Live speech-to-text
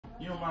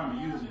You don't mind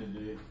me using it,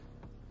 dude?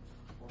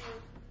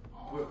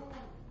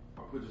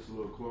 I put just a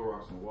little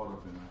Clorox and water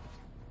up in there.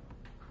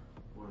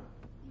 What?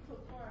 You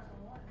put Clorox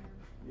and water in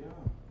there? Yeah.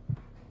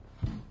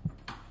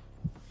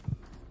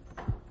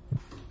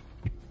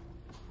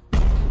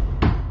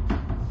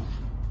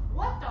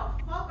 What the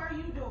fuck are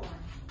you doing?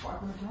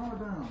 Wiping the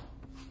counter down.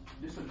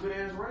 This a good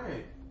ass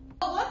rag.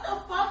 What the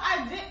fuck?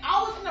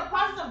 I was in the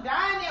process of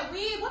dyeing that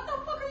wig. What the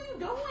fuck are you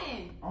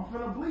doing? I'm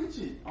finna bleach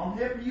it. I'm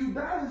happy you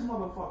died, this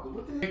motherfucker.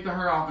 What the heck? Take the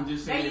hair off and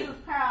just say They use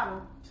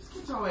powder. Just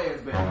get your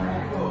ass back.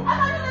 Man. Go. I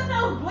thought you was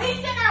so bleach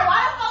in there. Why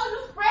the fuck you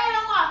spray it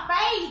on my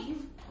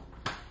face?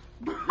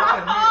 Why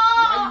you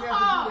have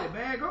to do that?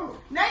 Bag up.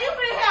 Now you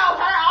finna have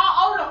her all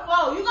over the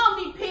floor. You gonna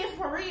be pissed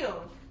for real.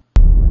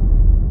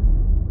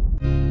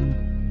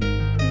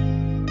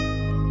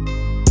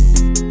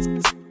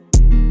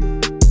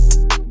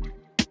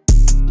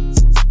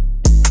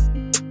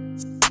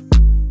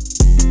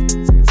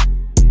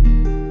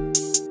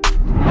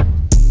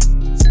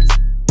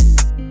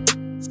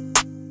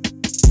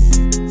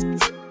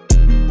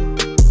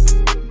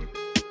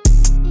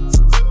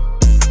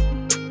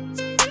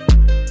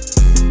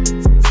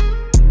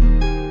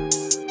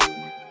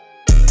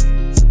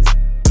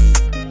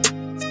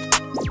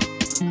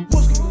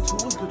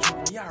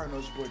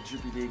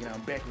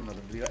 I'm back with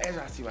another video. As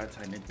y'all see what I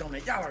tighten it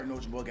thumbnail, y'all already know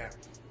what your boy got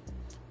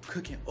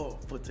cooking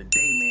up for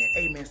today, man.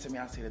 Hey, man, send me,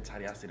 I see the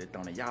title, I see the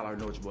thumbnail. Y'all already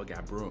know what your boy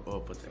got brewing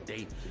up for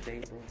today.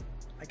 Today, bro,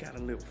 I got a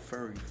little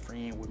furry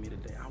friend with me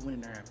today. I went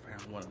in there and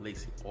found one of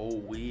Lacey's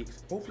old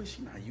wigs. Hopefully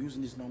she not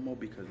using this no more,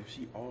 because if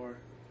she are,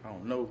 I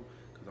don't know,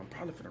 because I'm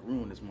probably finna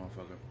ruin this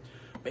motherfucker.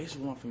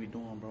 Basically, what I'm finna be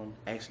doing, bro,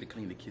 actually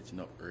clean the kitchen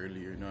up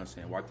earlier, you know what I'm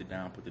saying? Wiped it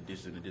down, put the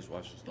dishes in the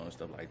dishwasher, and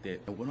stuff like that.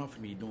 And what I'm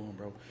finna be doing,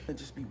 bro,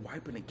 just be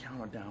wiping the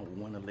counter down with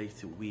one of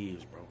Lacey's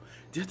wigs, bro.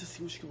 Just to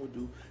see what she gonna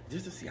do,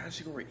 just to see how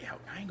she gonna react.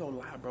 I ain't gonna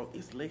lie, bro,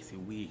 it's Lacey's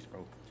wigs,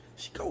 bro.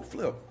 She go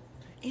flip.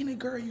 Any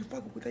girl you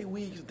fucking with their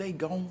wigs, they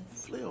gon'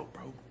 flip,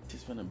 bro.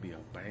 This finna be a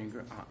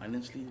banger. I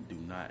honestly do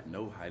not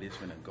know how this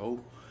finna go.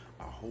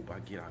 I hope I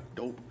get a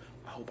dope.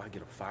 I hope I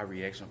get a fire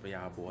reaction for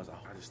y'all boys.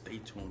 I just stay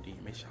tuned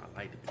in. Make sure y'all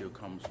like the video,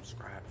 comment,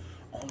 subscribe.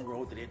 On the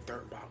road to that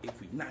third ball. If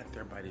we not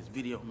there by this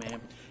video,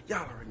 man,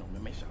 y'all already know,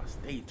 man. Make sure y'all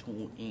stay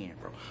tuned in,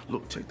 bro.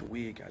 Look, check the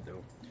wig out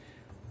though.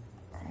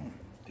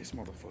 This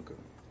motherfucker,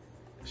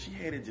 she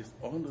had it just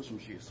under some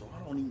shit, so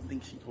I don't even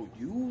think she could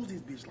use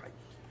this bitch. Like,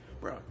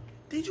 bro,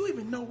 did you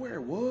even know where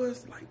it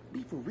was? Like,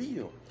 be for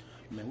real.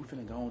 Man, we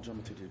finna go on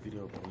jump into this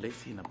video, bro.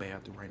 Lacey in the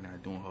bathroom right now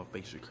doing her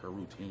facial care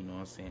routine, you know what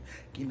I'm saying?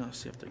 Getting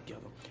herself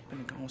together.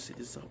 Finna go and set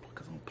this up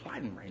because I'm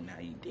plotting right now.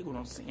 You dig what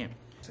I'm saying?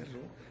 Set it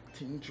up.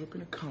 Team drip in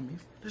the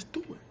comments. Let's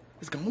do it.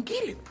 Let's go and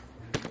get it.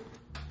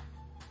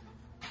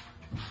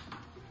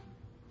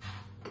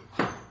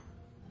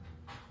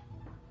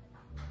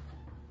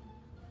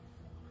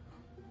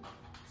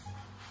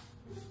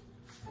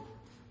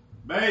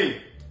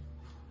 Babe,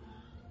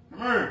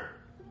 come here.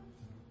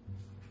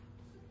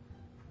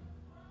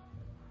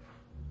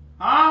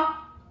 Huh?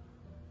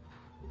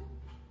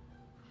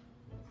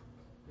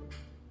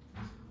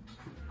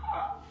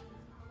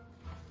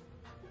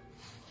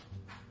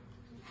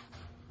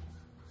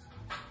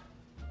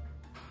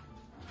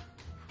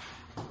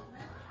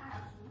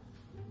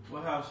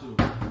 What house shoes?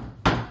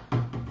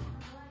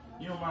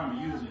 You don't mind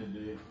me using it,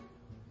 dude?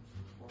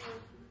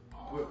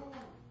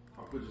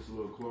 I put just a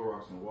little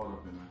Clorox and water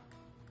up in there.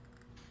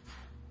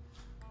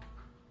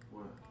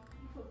 What?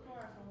 You put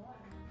Clorox and water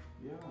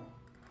in there? Yeah.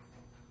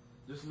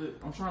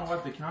 I'm trying to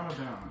wipe the counter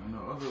down, and the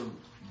other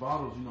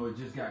bottles, you know, it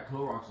just got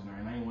Clorox in there,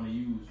 and I didn't want to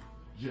use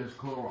just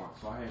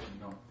Clorox, so I had to, you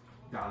know,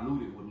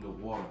 dilute it with a little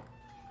water.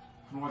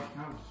 I'm gonna wipe the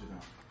counter shit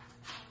down.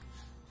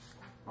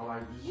 I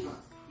like just. You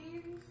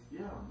serious? Yeah,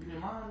 you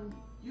didn't mind?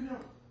 You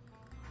didn't.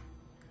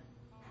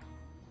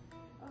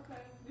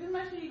 Okay. Just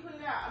make sure you clean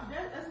it out.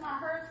 That's my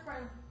hair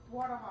spray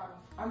water bottle.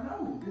 I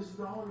know. This is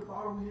the only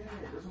bottle we had.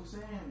 That's what I'm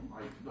saying.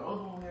 Like, the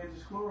other one had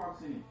just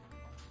Clorox in it.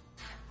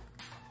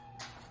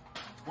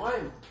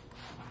 What?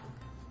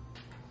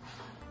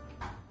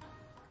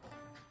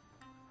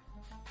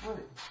 What?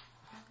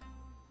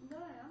 No,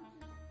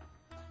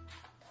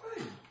 What?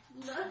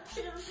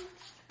 nothing.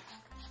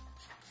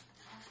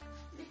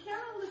 The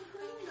counter looks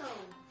clean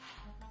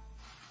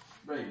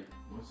though. Babe,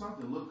 when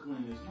something look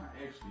clean, it's not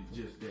actually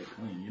just that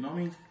clean. You know what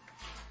I mean?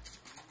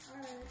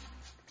 Alright.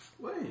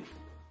 Wait.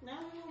 Now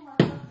you know my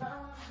stuff. I don't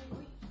want to be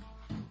weak.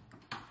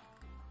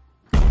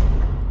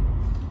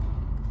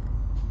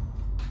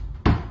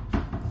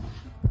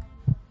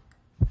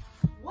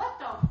 What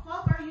the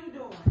fuck are you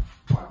doing?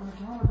 Wiping the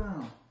counter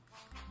down.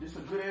 This a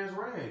good ass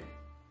rag.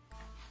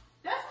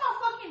 That's my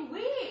fucking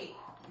wig.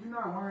 You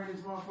not wearing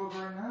this motherfucker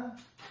right now?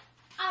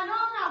 I know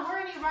I'm not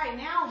wearing it right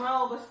now,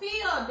 bro, but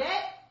still,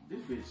 This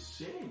bitch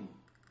shitty.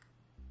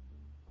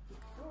 The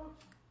fuck?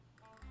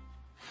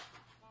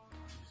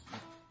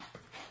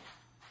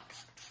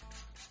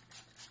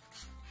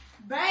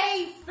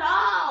 Babe,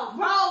 stop,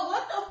 bro.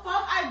 What the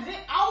fuck?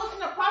 I was in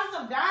the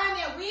process of dyeing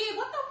that wig.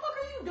 What the fuck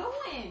are you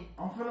doing?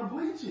 I'm finna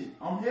bleach it.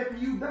 I'm happy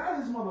you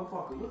died, this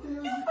motherfucker. What the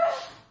hell?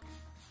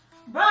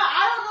 Bro,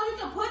 I don't know if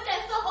you can put that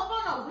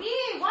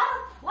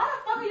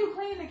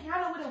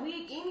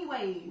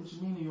anyways. What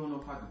you mean you don't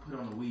know if I can put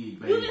on the wig,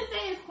 baby? You just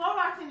say it's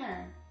Clorox in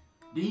there.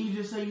 Didn't you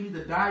just say you need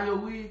to dye your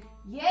wig?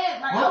 Yeah,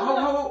 like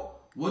Hold.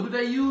 What do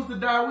they use to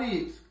dye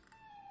wigs?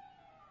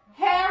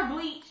 hair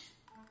bleach.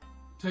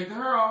 Take the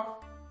hair off.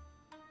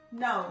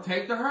 No.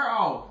 Take the hair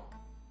off.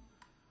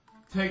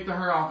 Take the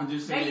hair off and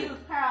just say They it. use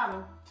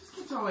powder. Just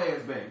get your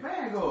ass back.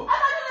 Bag up. I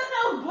thought you just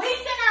said bleach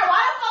in there.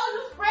 Why the fuck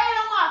you spray it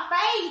on my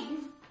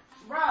face?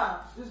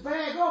 Bruh. Just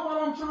bag up while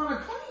I'm trying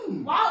to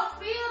clean. Why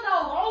still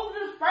though? Why would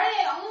you spray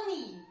it on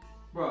me?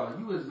 Bro,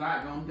 you is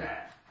not gonna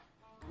die.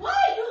 What?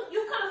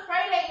 You could have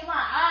sprayed that in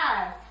my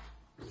eyes.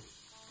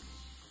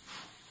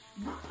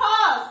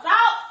 Bruh,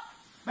 stop.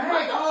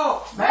 Bag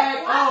up.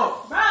 Bag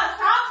up. Bruh,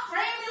 stop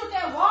spraying me with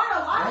that water.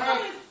 Why the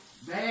fuck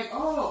is... Bag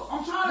up.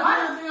 I'm trying to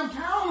Why? clean the damn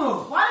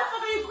counter. Why the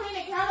fuck are you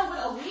cleaning the counter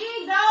with a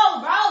wig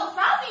though, bro?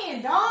 Stop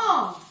being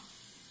dumb.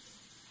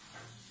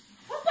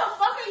 What the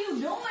fuck are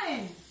you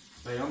doing?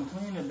 Babe, I'm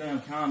cleaning the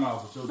damn counter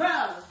off with your...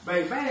 Bro.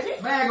 Babe,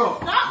 bag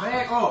up. Stop.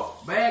 Bag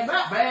up. Bag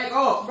up.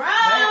 Bruh.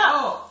 Bag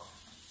up.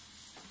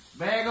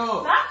 Bag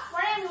up. Stop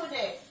spraying me with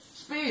that.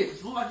 Spit.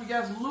 It look like you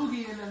got some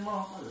loogie in that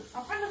motherfucker.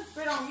 I'm finna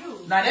spit on you.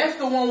 Now that's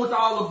the one with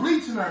all the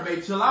bleach in there,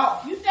 babe. Chill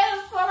out. You said it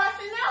was Clorox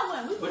in that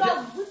one. We But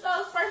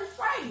saw spray for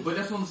spray. But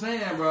that's what I'm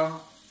saying, bro.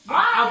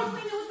 Why are you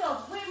cleaning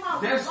with my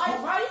That's like,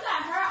 cool. bro, you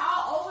got hair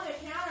all over the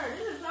counter.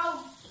 This is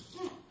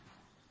so...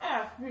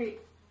 freak.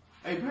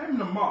 Hey, pay me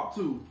the mop,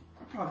 too.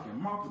 I probably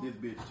can mop with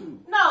this bitch, too.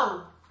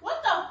 No.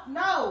 What the...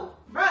 No.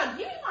 Bro,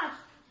 give me my...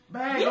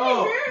 Bag Give me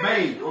up. here.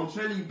 Babe, I'm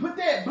telling you, put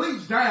that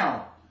bleach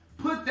down.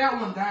 Put that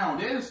one down.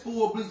 That is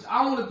full bleach.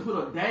 I want to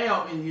put a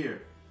dab in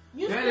here.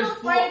 You That still is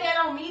sprayed full- that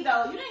on me,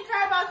 though. You didn't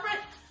care about spraying...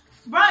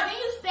 Bro, then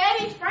you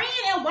steady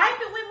spraying and wipe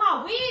it with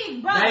my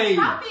wig, bro. Babe,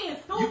 Stop being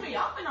stupid.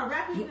 I'm finna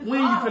wrap you in this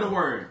When you bottle. finna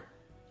word?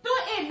 Dude,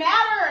 it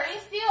matter.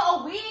 It's still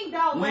a wig,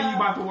 though, When bro. you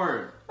about to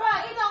word? Bro,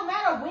 it don't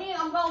matter when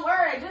I'm gonna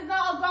wear it. Just know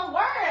I'm gonna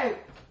wear it.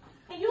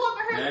 And you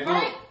over here Bag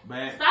spraying... up.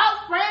 Bag.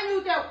 Stop spraying me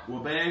with that... Well,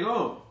 bag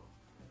up.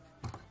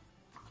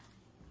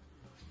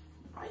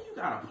 Why you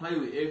gotta play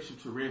with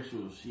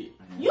extraterrestrial shit,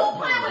 man? You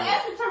playing with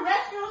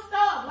extraterrestrial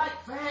stuff. Like...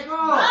 Bag Bro,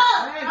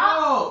 up. Bag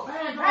stop. up.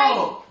 Bag Hey.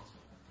 up.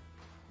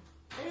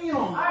 Damn.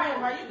 Alright,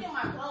 bro, you get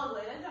my clothes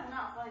away. That's just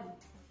not funny.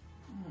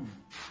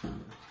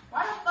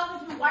 Why the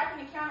fuck is you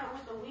wiping the counter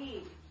with the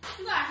wig?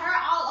 You got hair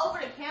all over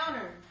the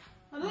counter.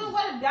 Well, then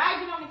what if dye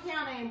get on the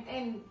counter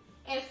and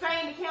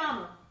stain the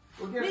counter?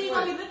 Well, Then guess you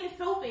what? gonna be looking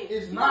stupid.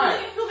 It's you not. gonna be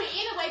looking stupid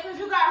anyway because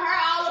you got hair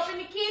all up in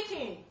the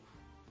kitchen.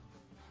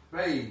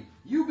 Babe,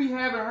 you be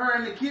having her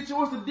in the kitchen.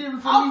 What's the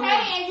difference from me?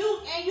 Okay, and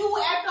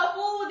you act a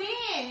fool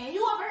then, and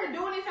you over here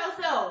doing it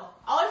yourself.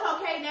 Oh,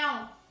 it's okay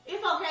now.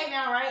 It's okay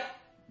now, right?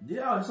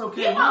 Yeah, it's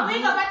okay. Get my when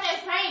wig you do up it. at that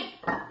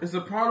sink. It's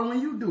a problem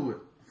when you do it.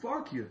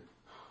 Fuck you.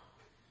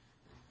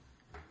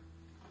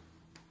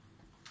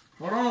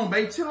 Hold on,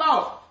 babe. Chill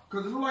out.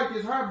 Cause it look like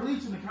there's her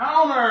bleach in the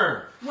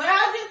counter. When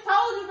I just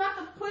told you not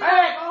to put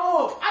Bag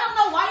up. I don't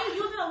know why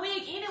you using a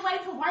wig anyway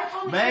to wipe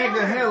on the Bag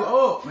counter. the hell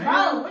up, man.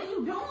 Bro, what are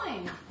you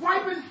doing?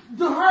 Wiping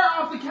the hair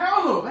off the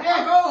counter.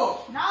 Bag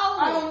up. No.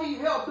 I don't need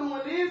help doing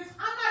this.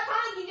 I'm not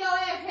trying to give your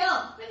ass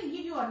help. I'm finna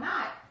give you a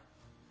knot.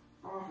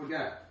 Oh, I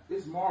forgot.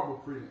 It's marble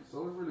printed,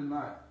 so it's really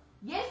not.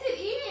 Yes, it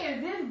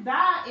is. This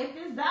dye, if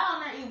it's dye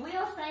on there, it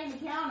will stain the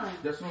counter.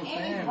 That's what I'm And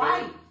saying, it's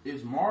white. babe.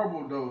 It's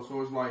marble though,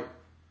 so it's like.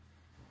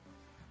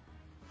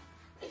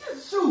 It's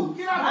just shoot.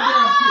 Get out the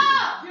damn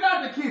kitchen. Get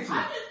out the kitchen.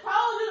 I just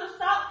told you to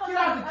stop fucking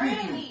Get out the spraying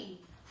kitchen. me.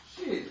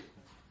 Shit.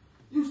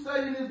 You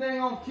studying this dang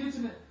on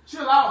kitchen and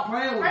chill out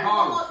playing with Press it one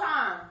more bottles.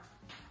 time.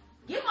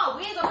 Get my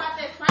wig up out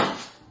that sink.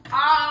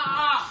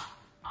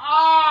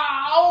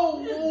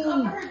 Oh. You just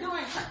over here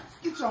doing...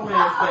 Get your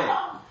ass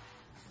back.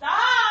 Stop!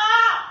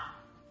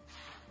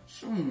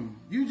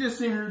 You just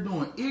sitting here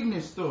doing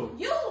ignorant stuff.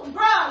 You,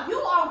 bro, you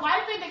are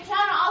wiping the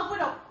counter off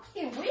with a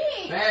fucking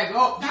wig. Bag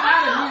up. Get Stop.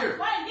 out of here.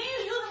 Wait, then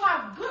you using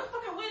my good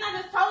fucking wig.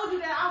 I just told you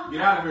that I was...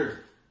 Get out of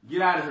here.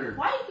 Get out of here.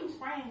 Why you keep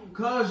spraying me?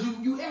 Cause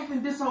you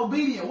acting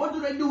disobedient. What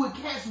do they do with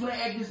cats when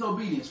they act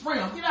disobedient? Spray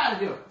them. Get out of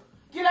here.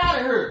 Get out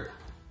of here.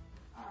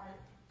 Alright.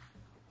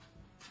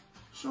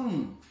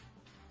 Shoot.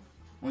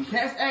 When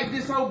cats act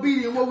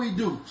disobedient, what we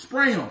do?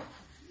 Spray them.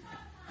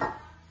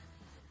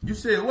 You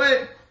said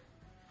what?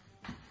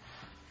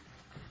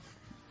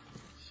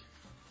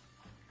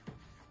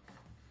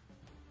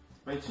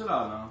 Hey, chill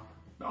out now.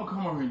 Don't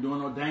come over here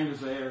doing no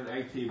dangerous ass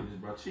activities,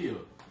 bro. Chill.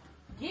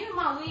 Give me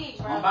my wig,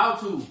 bro. I'm about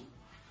to.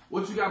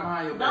 What you got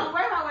behind your back? Don't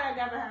worry about what I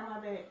got behind my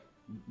back.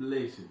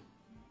 Listen.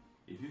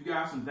 If you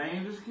got some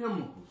dangerous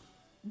chemicals,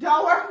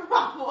 Don't worry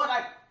about what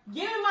I...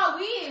 Give me my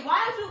wig.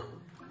 Why did you...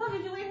 Fuck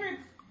is you in here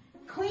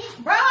clean?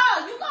 Bro,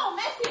 you gonna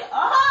mess it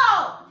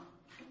up.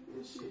 get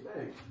this shit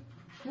back.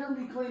 Help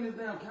me clean this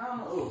damn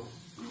counter up.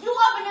 You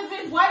up in this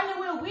bitch wiping it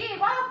with a wig.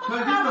 Why the fuck Cause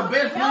would I this the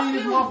best help clean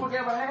this you? motherfucker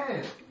ever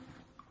had.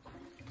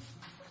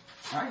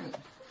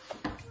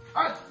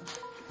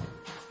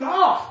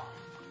 Stop!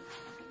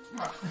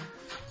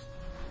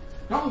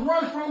 Don't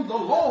run from the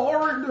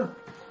Lord.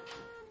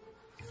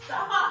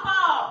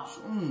 Stop.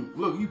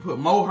 Look, you put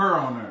more hair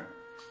on there.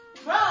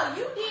 Bro,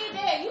 you did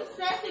that. You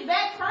snatched it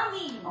back from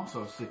me. I'm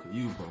so sick of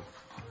you, bro.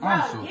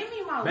 Bro, give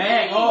me my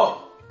Bag wig.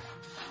 up.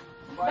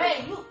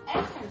 Babe, you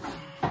acting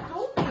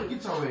stupid.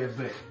 Get your ass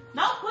back.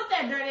 Don't put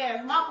that dirty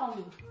ass mop on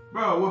me.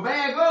 Bro, well,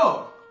 bag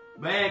up.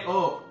 Bag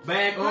up.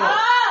 Bag up.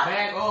 Ah!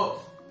 Bag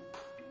up.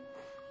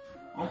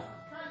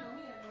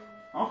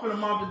 I'm finna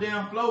mop the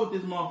damn floor with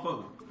this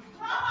motherfucker.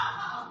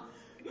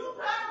 You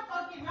better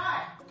fucking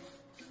not.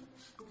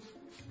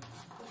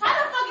 How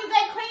the fuck is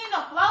that cleaning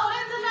the floor?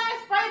 That's a nice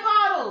spray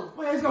bottle.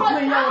 Well, it's gonna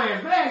clean your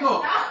ass. Bag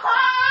up.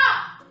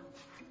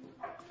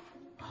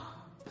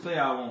 Say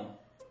I won't.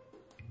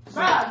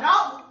 Bro,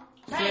 no.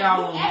 Say I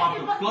won't mop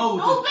the floor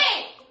with this.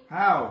 Stupid.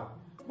 How?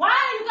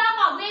 Why you got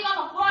my wig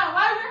on the floor and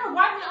why are you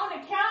wiping it on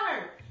the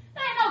counter?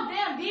 There ain't no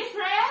damn dish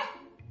rag.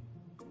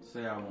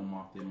 Say I won't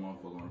mop that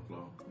motherfucker on the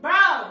floor.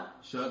 Bro.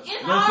 Shut. It's Go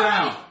sit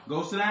already- down.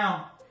 Go sit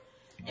down.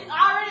 It's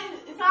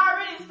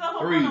already stuff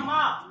up on 3, the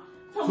mop.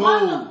 To 2.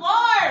 mop the floor.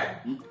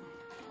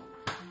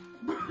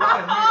 Why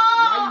you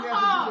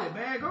have to do that?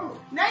 Bag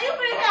up. Now you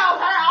finna have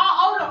her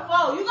all over the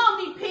floor. You gonna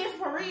be pissed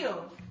for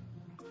real.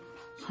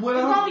 Well,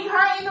 It's gonna be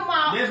her in the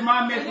mouth. that's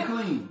my mess to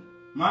clean.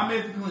 My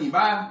mess to clean.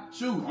 Bye.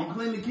 Shoot, I'm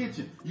cleaning the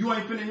kitchen. You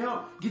ain't finna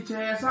help. Get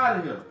your ass out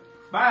of here.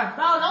 Bye.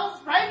 Bro, don't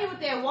spray me with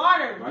that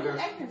water. I You got-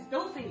 acting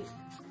stupid.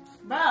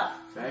 Bro.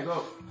 Bag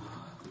up.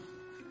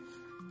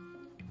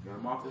 Get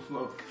him off the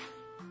floor.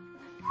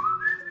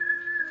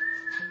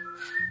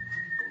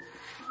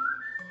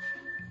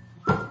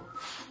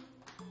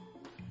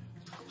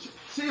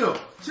 Chill.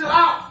 Chill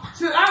out.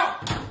 Chill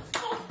out.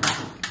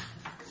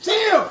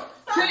 Chill.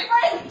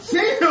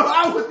 Chill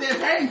out with that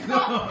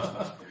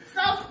hanger.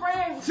 Stop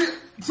spraying.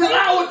 Chill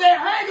out with that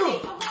hanger.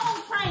 Some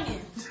home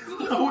training.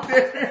 Chill out with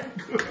that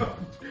hanger.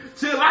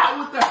 Chill out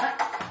with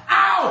the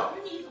Ow!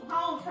 You need some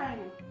home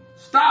training.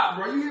 Stop,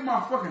 bro. You hit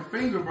my fucking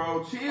finger,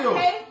 bro. Chill.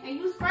 Okay? And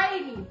you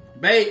sprayed me.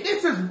 Babe,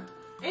 this is...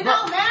 It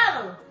don't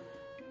matter.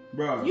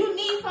 Bro. You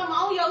need something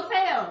on your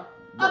tail.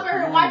 Bro, Up in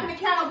here come wiping on.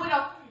 the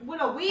counter with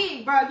a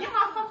wig, bro. Get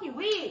my fucking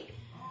wig.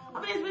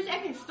 I mean, this bitch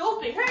acting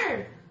stupid.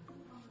 Here.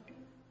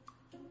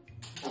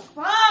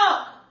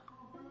 Fuck.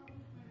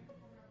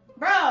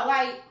 Bro,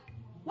 like,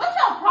 what's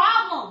your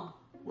problem?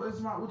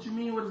 What you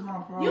mean, what is my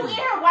problem? You in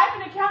here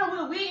wiping the counter with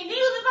a wig, and then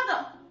you just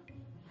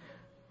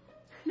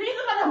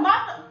about to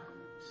mop the...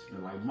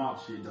 Smell like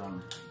mop shit, don't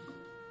it?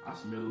 I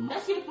smell the mop.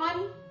 That shit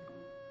funny.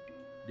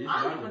 This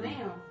I gotta don't give a be.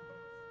 damn.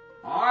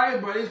 Alright,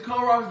 bro. This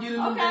Clorox getting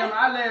them Okay. damn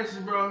eyelashes,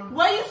 bro.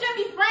 Well, you should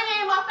be spraying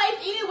it in my face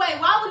anyway.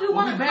 Why would you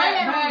want to spray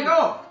that on Bag me?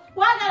 up.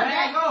 Why not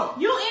Bag up.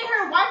 You in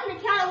here wiping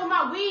the counter with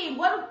my wig.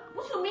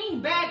 What you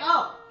mean bag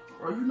up?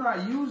 Bro, you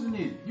not using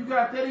it. You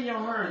got that in your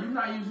hair. You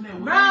not using that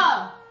wig.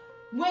 Bruh,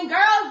 when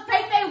girls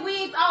take their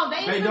wigs off,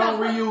 they They finna don't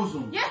put- reuse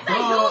them. Yes, they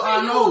Duh, do I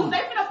reuse know. them. They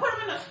finna put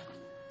them in the...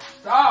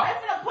 Stop. They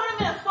finna put them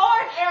in a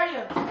storage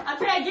area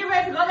until they get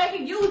ready to go back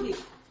and use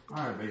it.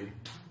 Alright, baby.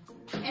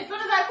 As soon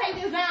as I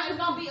take this down, it's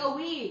gonna be a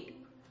wig.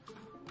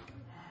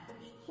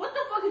 What the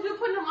fuck is you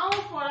putting them on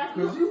for? Like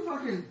Cause you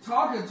fucking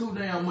talking too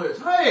damn much.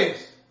 Hush.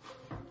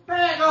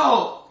 Bag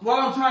up while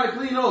I'm trying to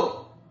clean up.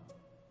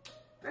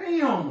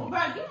 Damn. Bro,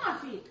 get my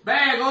shit.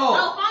 Bag No,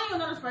 up. find you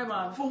another spray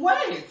bottle. For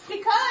what?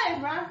 Because,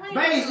 bro.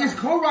 Babe, it's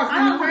Clorox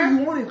I in don't here. What care. do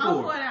you want it I'll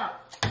for? pour it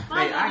out.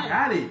 Babe, I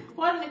got it.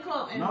 Pour it in the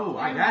cup. No,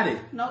 I got it.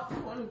 Nope,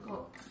 pour it in the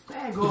cup.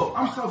 Bag up.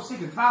 I'm so sick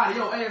and tired of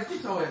your ass.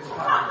 Get your ass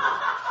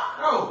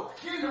out. Go.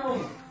 Get in the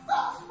room.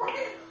 Stop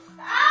spraying.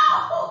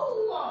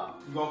 Ow!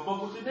 You gonna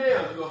fuck with your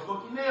nails. You gonna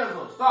fuck your nails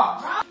up.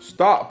 Stop.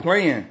 Stop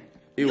playing.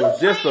 It You was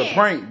just a playing.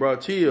 prank, bro.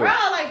 Chill. Bro,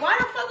 like, why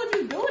the fuck would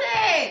you do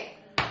that?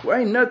 Well,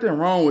 ain't nothing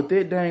wrong with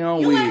that dang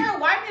on You in wig. here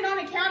wiping it on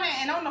the counter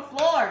and on the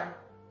floor.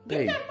 Get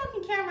Babe. that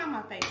fucking camera on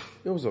my face.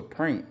 It was a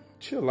prank.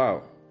 Chill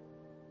out.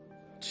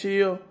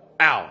 Chill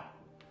out.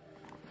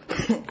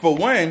 For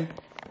one,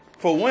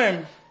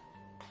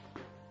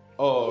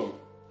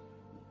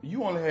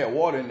 you only had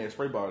water in that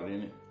spray bottle,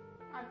 didn't it?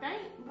 I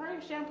think. Bring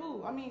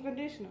shampoo. I mean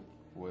conditioner.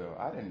 Well,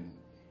 I didn't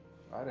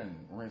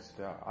rinse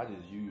it out. I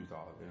just used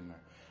all of it in there.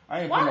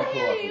 I ain't Why put no the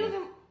hell Clorox you in there.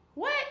 using...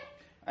 What?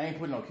 I ain't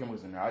putting no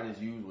chemicals in there. I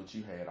just used what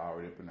you had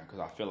already up in there because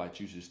I feel like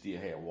you should still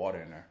have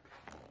water in there.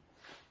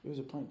 It was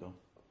a prank though.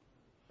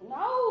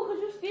 No, because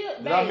you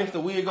still... Did I mess the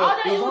wig All up?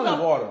 that It was only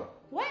a- water.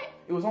 What?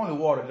 It was only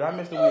water. Did I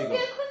mess the You wig still up?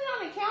 cleaning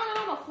on the counter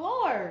and on the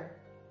floor.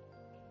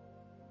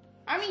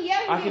 I mean,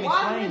 yeah, I you can get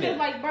water, explain but it's it.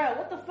 like, bro,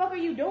 what the fuck are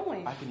you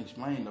doing? I can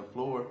explain the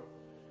floor.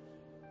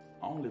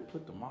 I only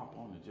put the mop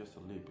on it just a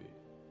little bit.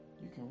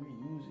 You can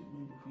reuse it.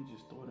 Maybe if we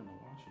just throw it in the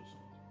washer or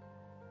something.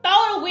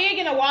 Throw the wig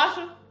in the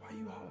washer. Why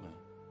you hollering?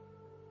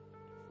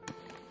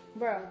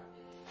 Bro.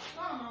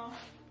 Come on.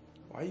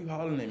 Why you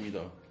hollering at me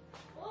though?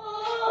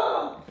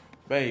 Ugh.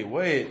 Babe,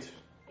 wait.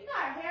 You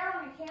got hair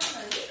on the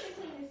counter. You can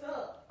clean this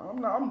up.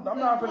 I'm not The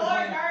finna floor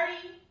clean.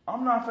 dirty.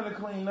 I'm not finna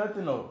clean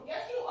nothing up.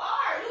 Yes, you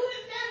are. You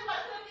just said about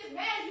putting this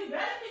mess. You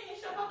better clean your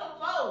shit off the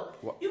floor.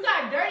 What? You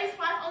got dirty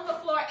spots on the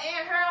floor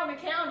and hair on the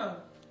counter.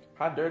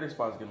 How dirty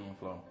spots get on the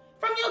floor?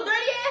 From your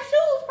dirty ass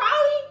shoes,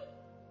 probably.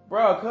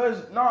 Bro,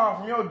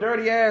 from your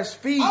dirty ass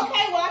feet.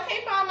 Okay, well, I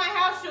can't find my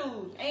house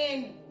shoes.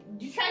 And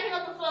tracking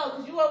up the flow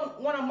because you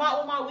want to mop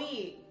with my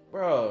wig.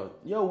 Bro,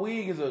 your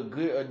wig is a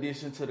good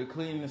addition to the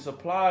cleaning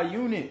supply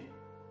unit.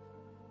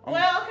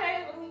 Well,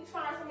 okay, let me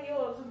find some of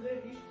yours. Some good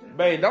addition to the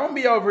Babe, don't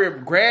be over here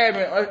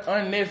grabbing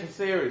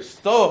unnecessary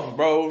stuff,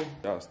 bro.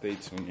 Y'all stay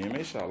tuned in.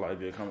 Make sure y'all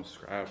like, comment,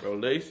 subscribe, bro.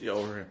 Lacey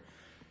over here.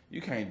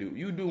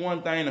 You do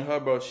one thing to her,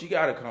 bro. She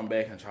gotta come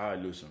back and try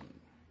to do something.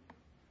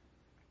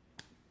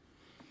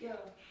 Yo,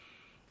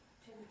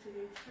 take me to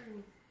the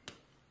extreme.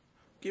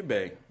 Get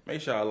back. Make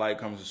sure y'all like,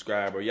 comment,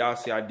 subscribe, bro. Y'all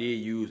see I did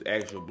use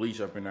actual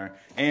bleach up in there.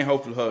 And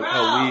hopefully her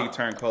wig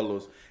turned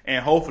colors.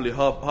 And hopefully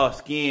her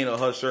skin or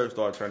her shirt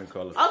start turning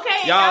colors.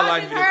 Okay, y'all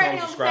like,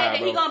 comment, subscribe,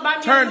 bro. He gonna buy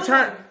me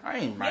Turn. I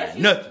ain't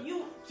buying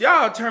nothing.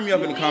 Y'all turn me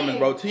up in the comments,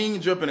 bro.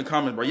 Teen drip in the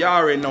comments, bro. Y'all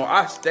already know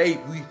I stay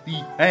with the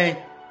hang.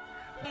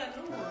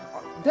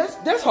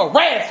 That's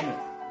harassment.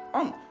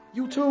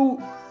 YouTube.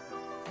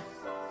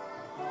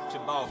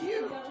 Your boss.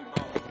 You.